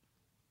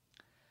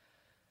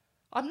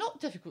 I'm not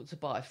difficult to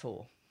buy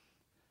for.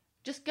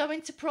 Just go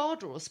into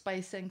Prada or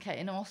Space NK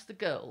and ask the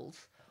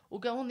girls,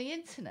 or go on the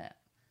internet.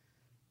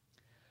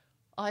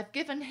 I've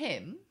given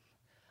him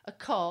a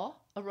car,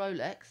 a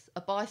Rolex,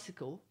 a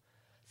bicycle.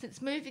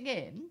 Since moving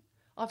in,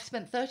 I've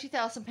spent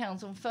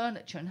 £30,000 on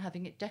furniture and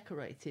having it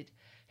decorated.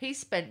 He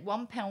spent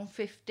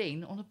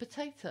 £1.15 on a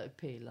potato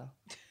peeler.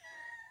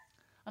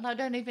 And I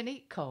don't even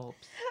eat carbs.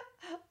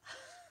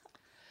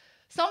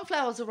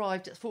 Sunflowers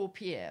arrived at 4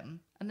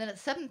 p.m. and then at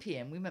 7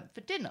 p.m. we went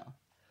for dinner,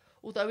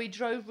 although he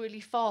drove really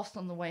fast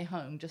on the way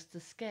home just to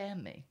scare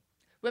me.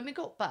 When we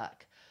got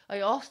back,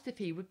 I asked if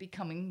he would be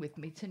coming with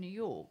me to New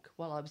York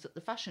while I was at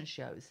the fashion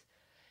shows.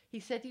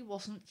 He said he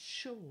wasn't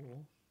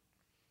sure.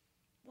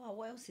 Well,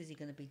 what else is he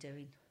going to be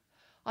doing?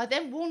 I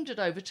then wandered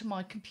over to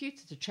my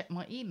computer to check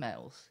my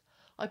emails.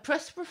 I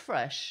pressed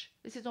refresh.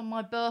 This is on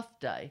my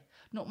birthday.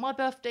 Not my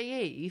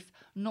birthday eve,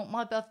 not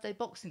my birthday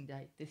Boxing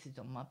Day. This is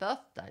on my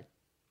birthday.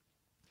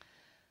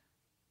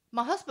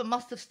 My husband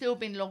must have still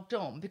been logged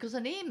on because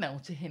an email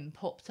to him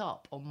popped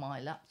up on my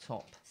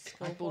laptop.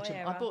 I bought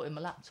him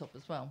a laptop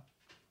as well.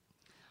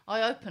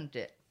 I opened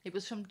it. It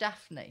was from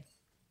Daphne.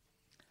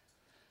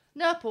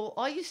 Nurple,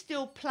 are you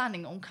still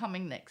planning on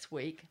coming next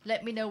week?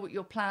 Let me know what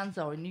your plans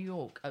are in New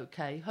York,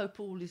 okay? Hope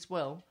all is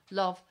well.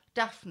 Love,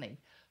 Daphne,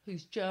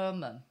 who's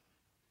German.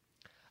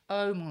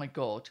 Oh my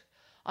God.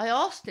 I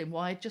asked him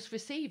why I'd just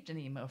received an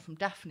email from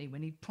Daphne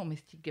when he'd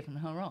promised he'd given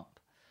her up.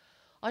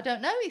 I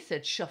don't know, he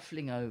said,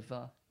 shuffling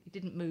over. He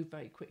didn't move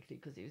very quickly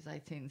because he was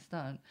 18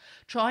 stone,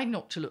 trying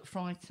not to look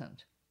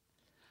frightened.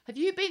 Have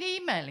you been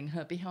emailing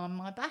her behind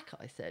my back,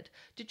 I said.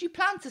 Did you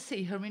plan to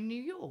see her in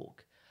New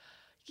York?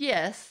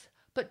 Yes,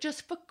 but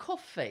just for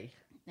coffee.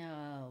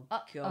 Oh,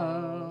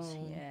 God.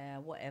 Yeah,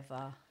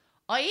 whatever.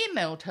 I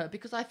emailed her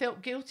because I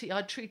felt guilty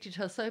I'd treated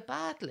her so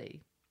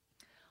badly.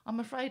 I'm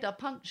afraid I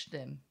punched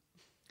him.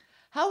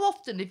 How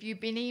often have you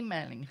been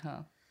emailing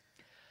her?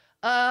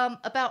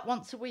 About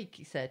once a week,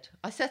 he said.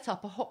 I set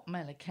up a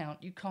Hotmail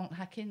account you can't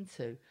hack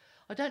into.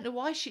 I don't know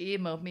why she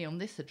emailed me on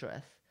this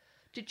address.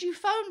 Did you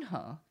phone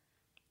her?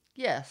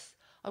 Yes,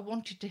 I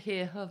wanted to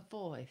hear her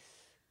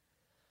voice.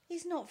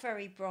 He's not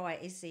very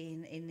bright, is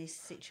he, in this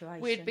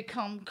situation? We'd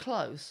become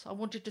close. I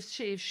wanted to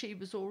see if she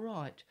was all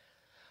right.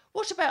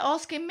 What about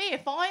asking me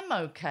if I'm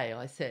okay,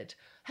 I said.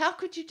 How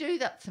could you do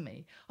that to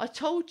me? I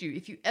told you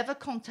if you ever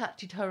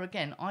contacted her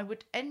again, I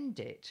would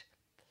end it.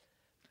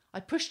 I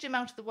pushed him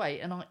out of the way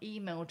and I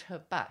emailed her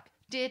back.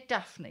 Dear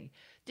Daphne,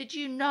 did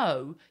you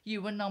know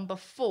you were number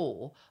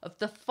 4 of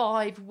the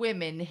 5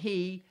 women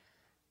he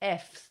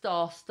F***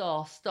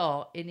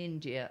 in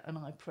India? And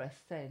I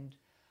pressed send.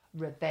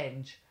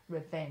 Revenge.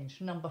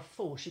 Number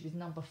 4. She was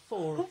number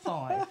 4 of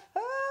 5.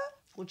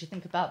 What do you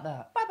think about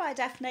that? Bye-bye,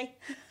 Daphne.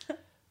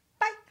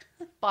 Bye.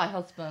 Bye,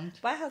 husband.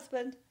 Bye,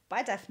 husband.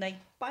 Bye, Daphne.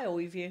 Bye, all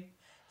of you.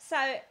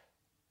 So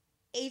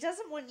he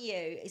doesn't want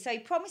you. So he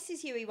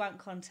promises you he won't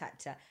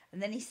contact her.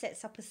 And then he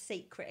sets up a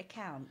secret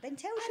account. Then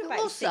tells you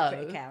about his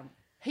secret account.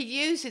 He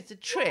uses a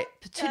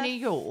trip to New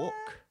York,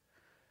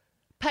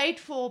 paid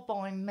for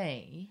by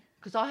me,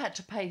 because I had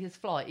to pay his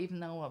flight even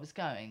though I was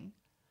going,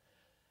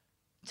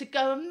 to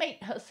go and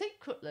meet her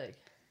secretly.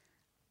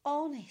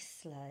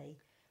 Honestly,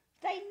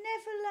 they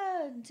never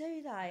learn,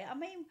 do they? I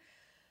mean,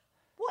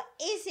 what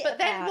is it But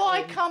about then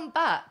why him? come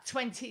back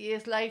 20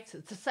 years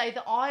later to say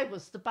that I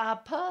was the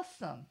bad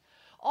person?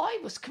 I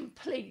was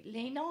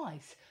completely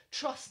nice,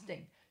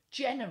 trusting,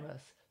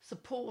 generous,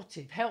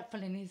 supportive,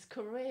 helpful in his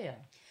career.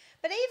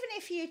 But even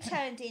if you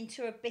turned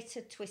into a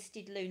bitter,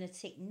 twisted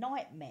lunatic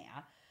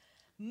nightmare,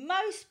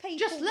 most people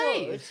Just would.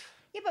 leave.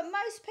 Yeah, but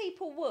most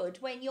people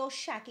would when you're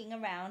shagging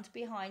around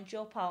behind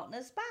your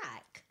partner's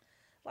back.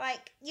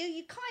 Like,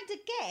 you kind of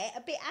get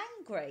a bit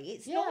angry.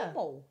 It's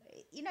normal.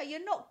 You know,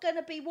 you're not going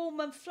to be warm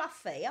and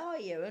fluffy, are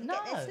you? And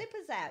get their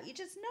slippers out. You're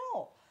just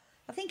not.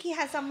 I think he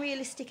has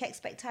unrealistic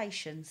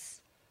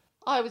expectations.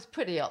 I was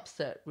pretty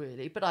upset,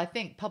 really, but I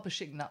think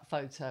publishing that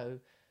photo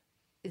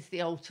is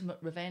the ultimate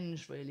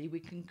revenge, really. We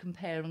can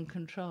compare and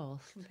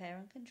contrast. Compare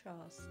and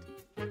contrast.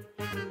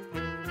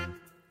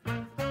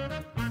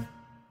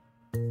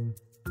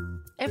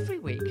 Every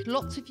week,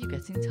 lots of you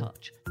get in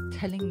touch,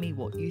 telling me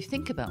what you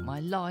think about my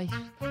life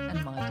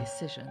and my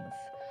decisions.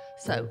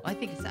 So I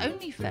think it's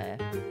only fair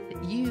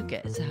that you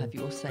get to have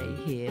your say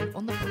here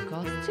on the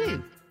podcast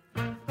too.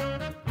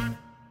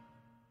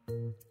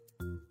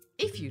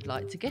 If you'd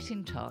like to get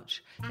in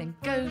touch, then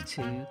go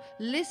to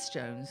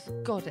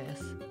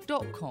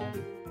lizjonesgoddess.com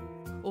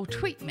or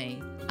tweet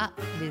me at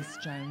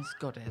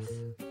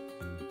lizjonesgoddess.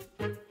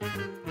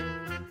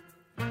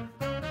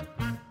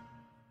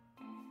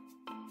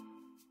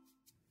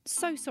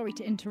 So sorry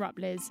to interrupt,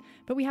 Liz,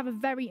 but we have a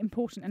very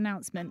important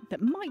announcement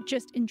that might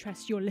just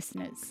interest your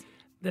listeners.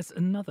 There's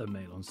another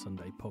Mail on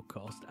Sunday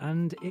podcast,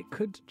 and it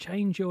could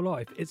change your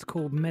life. It's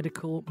called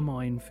Medical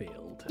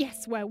Minefield.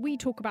 Yes, where we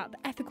talk about the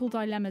ethical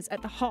dilemmas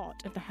at the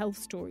heart of the health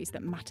stories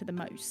that matter the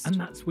most. And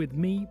that's with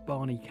me,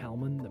 Barney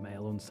Calman, the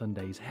Mail on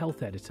Sunday's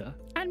health editor.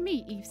 And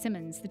me, Eve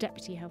Simmons, the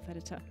deputy health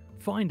editor.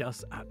 Find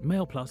us at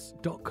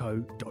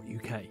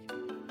mailplus.co.uk.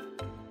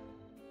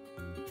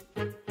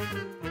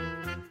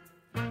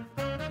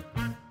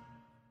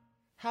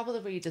 How are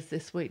the readers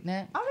this week,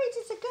 Nick? Our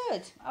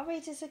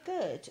readers are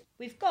good.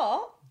 We've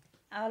got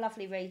our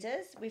lovely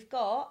readers. We've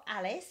got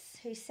Alice,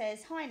 who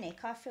says, "Hi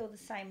Nick, I feel the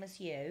same as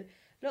you.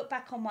 Look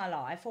back on my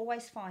life,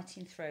 always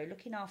fighting through,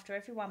 looking after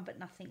everyone but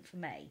nothing for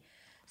me.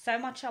 So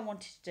much I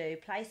wanted to do,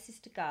 places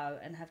to go,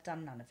 and have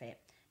done none of it.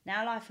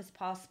 Now life has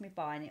passed me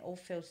by and it all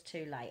feels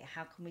too late.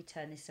 How can we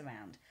turn this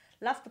around?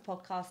 Love the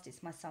podcast,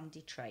 it's my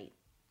Sunday treat."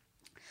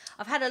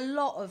 I've had a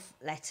lot of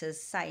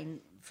letters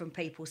from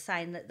people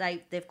saying that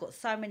they've got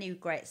so many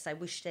regrets. They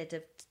wish they'd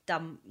have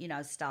done,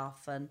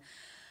 stuff, and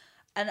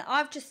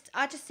I just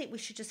think we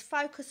should just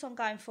focus on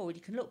going forward.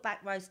 You can look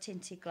back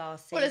rose-tinted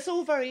glasses. Well, it's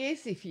all very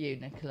easy for you,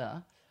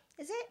 Nicola.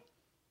 Is it?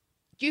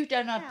 You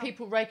don't have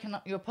people raking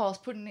up your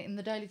past, putting it in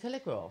the Daily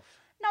Telegraph.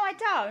 No, I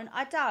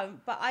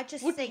don't. But I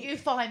just Wouldn't think you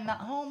find that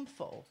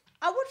harmful?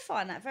 I would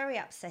find that very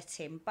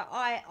upsetting. But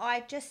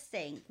I just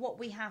think what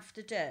we have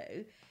to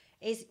do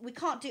is we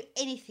can't do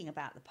anything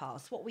about the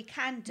past. What we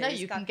can do is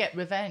you can get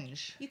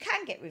revenge. You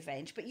can get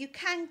revenge, but you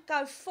can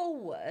go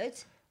forward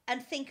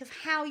and think of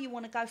how you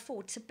want to go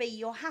forward to be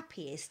your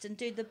happiest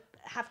and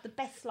have the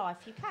best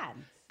life you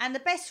can. And the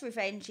best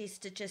revenge is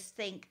to just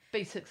think,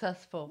 be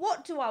successful.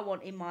 What do I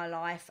want in my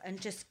life?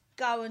 And just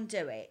go and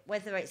do it.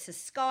 Whether it's a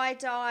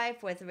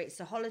skydive, whether it's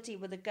a holiday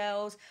with the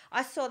girls.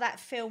 I saw that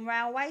film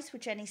Railways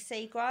with Jenny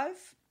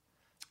Seagrove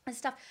and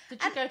stuff.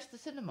 Did you go to the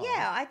cinema?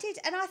 Yeah, I did.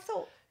 And I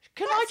thought,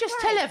 can I just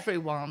tell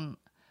everyone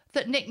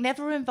that Nick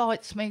never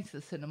invites me to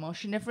the cinema.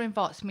 She never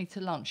invites me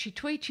to lunch. She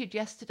tweeted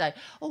yesterday,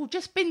 "Oh,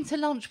 just been to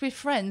lunch with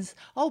friends.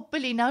 Oh,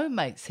 Billy No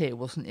Mates here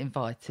wasn't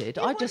invited.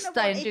 I just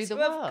stay and do the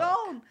work."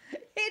 Gone.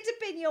 It'd have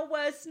been your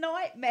worst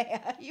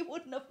nightmare. You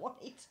wouldn't have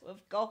wanted to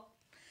have gone.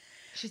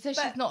 She says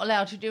she's not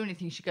allowed to do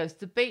anything. She goes to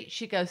the beach,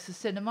 she goes to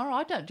cinema.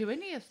 I don't do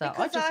any of that.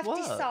 Because I just I've work.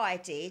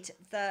 decided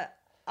that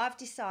I've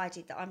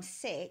decided that I'm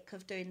sick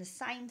of doing the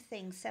same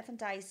thing 7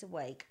 days a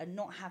week and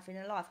not having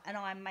a life, and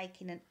I'm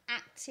making an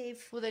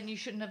active Well, then you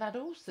shouldn't have had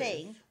horses.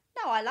 thing.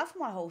 No, I love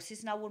my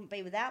horses and I wouldn't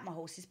be without my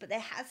horses, but there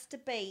has to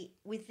be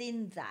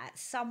within that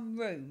some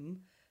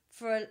room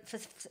for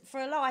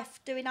a life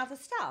doing other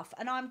stuff.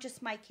 And I'm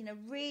just making a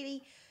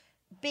really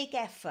big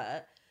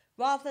effort.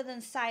 Rather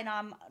than saying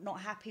I'm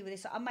not happy with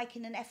this, I'm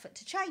making an effort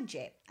to change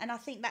it. And I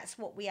think that's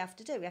what we have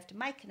to do. We have to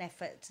make an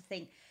effort to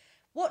think,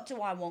 what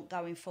do I want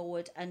going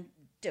forward, and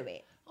do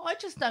it. I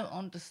just don't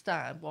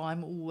understand why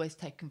I'm always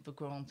taken for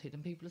granted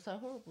and people are so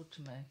horrible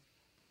to me.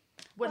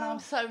 When Well, I'm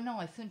so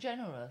nice and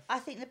generous. I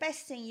think the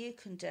best thing you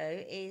can do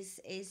is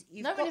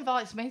No one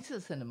invites me to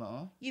the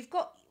cinema. we've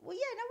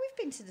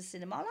been to the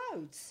cinema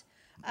loads.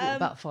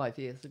 About 5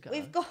 years ago.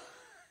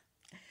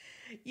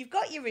 You've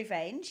got your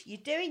revenge. You're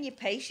doing your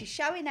piece. You're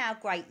showing how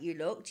great you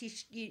looked.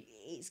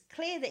 It's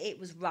clear that it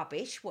was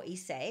rubbish what he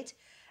said.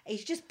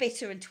 He's just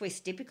bitter and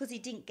twisted because he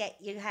didn't get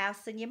your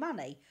house and your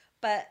money.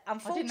 But I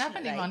unfortunately, didn't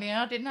have any money and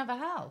I didn't have a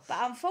house. But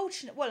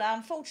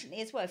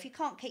unfortunately as well, if you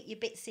can't keep your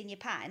bits in your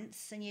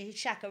pants and you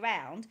shack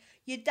around,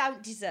 you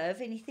don't deserve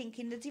anything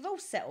in the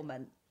divorce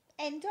settlement.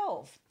 End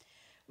of.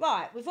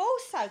 Right, we've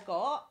also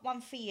got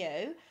one for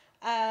you.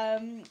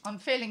 I'm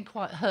feeling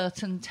quite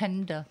hurt and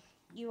tender.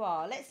 You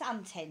are. Let's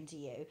untender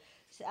you.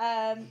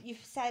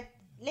 You've said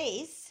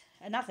Liz,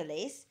 another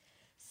Liz,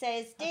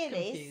 says, That's Dear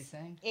Liz,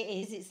 confusing. it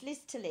is, it's Liz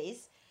to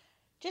Liz.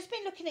 Just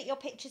been looking at your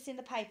pictures in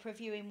the paper of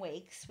you in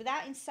wigs.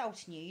 Without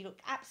insulting you, you look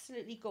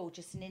absolutely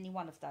gorgeous in any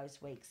one of those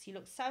wigs. You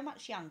look so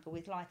much younger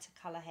with lighter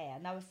colour hair.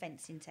 No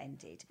offence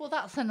intended. Well,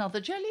 that's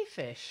another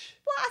jellyfish.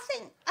 Well,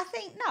 I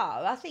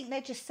think they're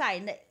just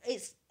saying that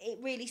it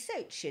really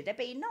suits you. They're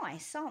being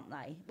nice, aren't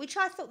they? Which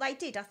I thought they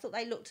did. I thought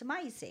they looked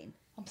amazing.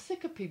 I'm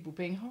sick of people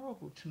being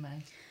horrible to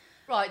me.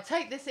 Right,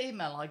 take this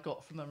email I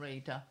got from a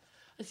reader.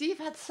 As you've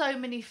had so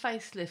many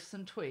facelifts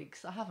and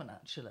tweaks, I haven't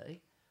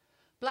actually.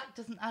 Black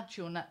doesn't add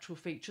to your natural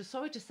features.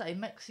 Sorry to say,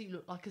 makes you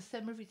look like a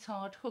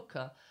semi-retired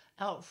hooker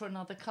out for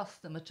another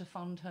customer to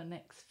fund her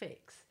next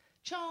fix.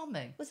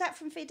 Charming. Was that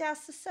from Vidal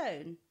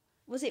Sassoon?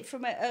 Was it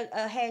from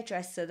a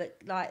hairdresser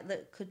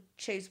that could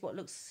choose what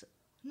looks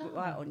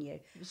right on you?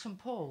 It was from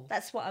Paul.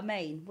 That's what I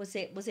mean. Was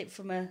it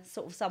from a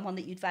sort of someone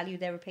that you'd value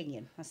their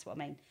opinion? That's what I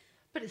mean.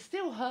 But it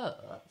still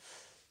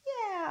hurts.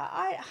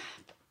 Yeah,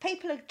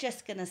 people are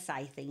just going to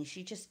say things.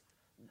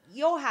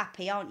 You're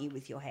happy, aren't you,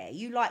 with your hair?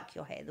 You like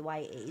your hair the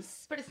way it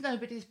is. But it's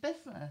nobody's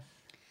business.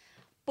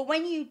 But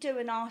when you do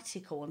an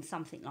article on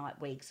something like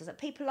wigs,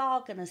 people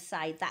are going to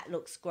say that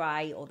looks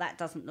great or that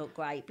doesn't look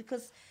great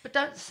because... But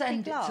don't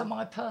send it people to are.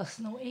 my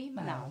personal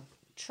email. No,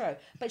 true.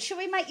 But should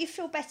we make you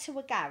feel better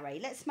with Gary?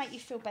 Let's make you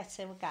feel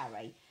better with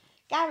Gary.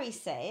 Gary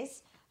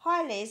says,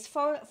 Hi Liz,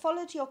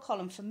 followed your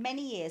column for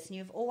many years and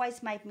you've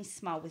always made me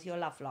smile with your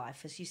love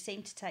life as you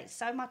seem to take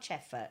so much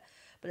effort,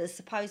 but the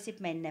supposed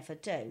men never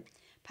do.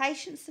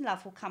 Patience and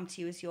love will come to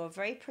you as you're a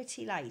very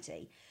pretty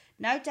lady.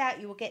 No doubt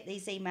you will get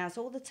these emails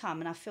all the time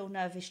and I feel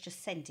nervous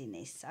just sending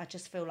this. I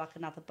just feel like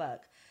another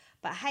Burke.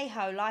 But hey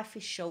ho, life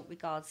is short.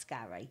 Regards,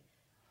 Gary.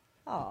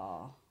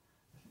 Oh,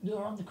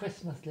 You're on the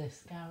Christmas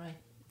list, Gary.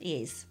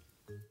 he is.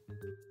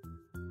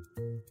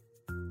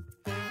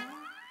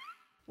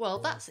 Well,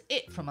 that's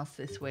it from us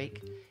this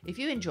week. If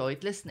you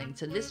enjoyed listening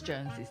to Liz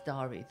Jones's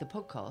Diary, the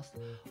podcast,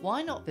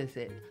 why not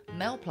visit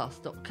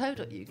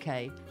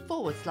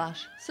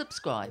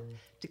mailplus.co.uk/subscribe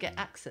to get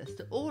access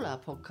to all our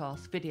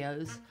podcasts,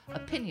 videos,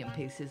 opinion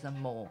pieces and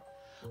more.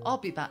 I'll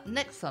be back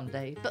next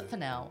Sunday, but for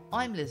now,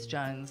 I'm Liz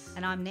Jones.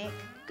 And I'm Nick.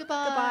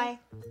 Goodbye.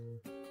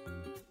 Goodbye.